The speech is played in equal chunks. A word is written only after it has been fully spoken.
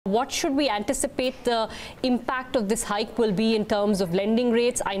What should we anticipate the impact of this hike will be in terms of lending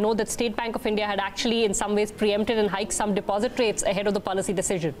rates? I know that State Bank of India had actually in some ways preempted and hiked some deposit rates ahead of the policy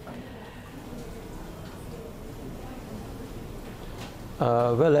decision.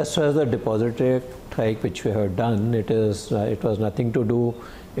 Well, as far as the deposit rate hike which we have done, it was nothing to do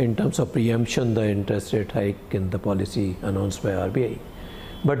in terms of preemption the interest rate hike in the policy announced by RBI.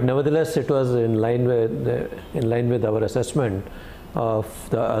 But nevertheless, it was in line with our assessment of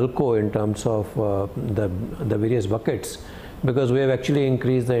the ALCO in terms of the various buckets, because we have actually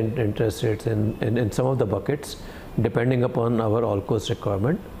increased the interest rates in some of the buckets depending upon our ALCO's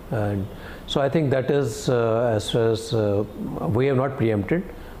requirement. And so I think that is as far as we have not preempted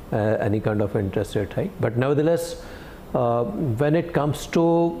any kind of interest rate hike. But nevertheless, when it comes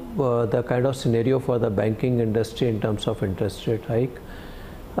to the kind of scenario for the banking industry in terms of interest rate hike,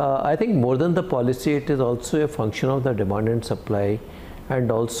 I think more than the policy, it is also a function of the demand and supply,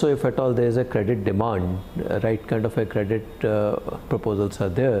 and also if at all there is a credit demand, right kind of a credit proposals are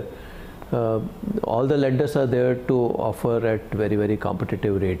there. All the lenders are there to offer at very, very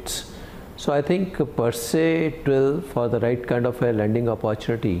competitive rates. So I think per se it will, for the right kind of a lending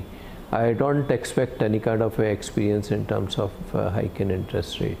opportunity, I don't expect any kind of a experience in terms of hike in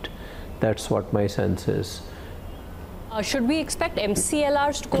interest rate. That's what my sense is. Should we expect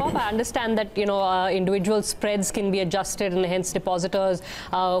MCLRs to go up? I understand that individual spreads can be adjusted, and hence depositors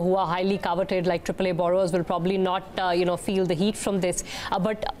who are highly coveted like AAA borrowers will probably not feel the heat from this.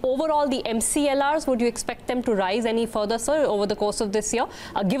 But overall, the MCLRs, would you expect them to rise any further, sir, over the course of this year,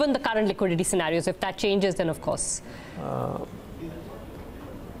 given the current liquidity scenarios? If that changes, then of course.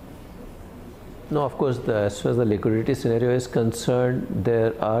 No, of course, as far as the liquidity scenario is concerned,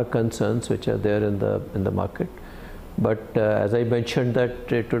 there are concerns which are there in the market. But as I mentioned,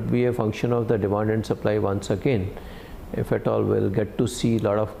 that it would be a function of the demand and supply once again. If at all we'll get to see a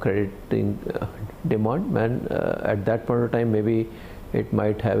lot of credit demand, and at that point of time maybe it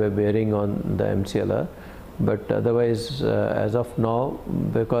might have a bearing on the MCLR. But otherwise, as of now,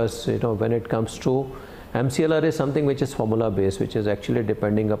 because when it comes to MCLR is something which is formula based, which is actually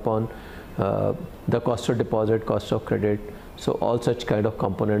depending upon the cost of deposit, cost of credit. So all such kind of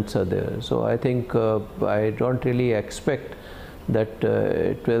components are there. So I think I don't really expect that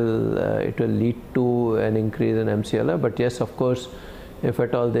it will lead to an increase in MCLR. But yes, of course, if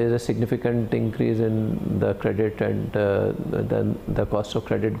at all there is a significant increase in the credit and then the cost of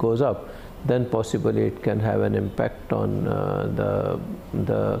credit goes up, then possibly it can have an impact on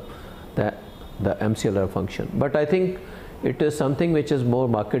the MCLR function. But I think it is something which is more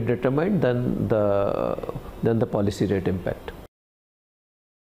market determined than the policy rate impact.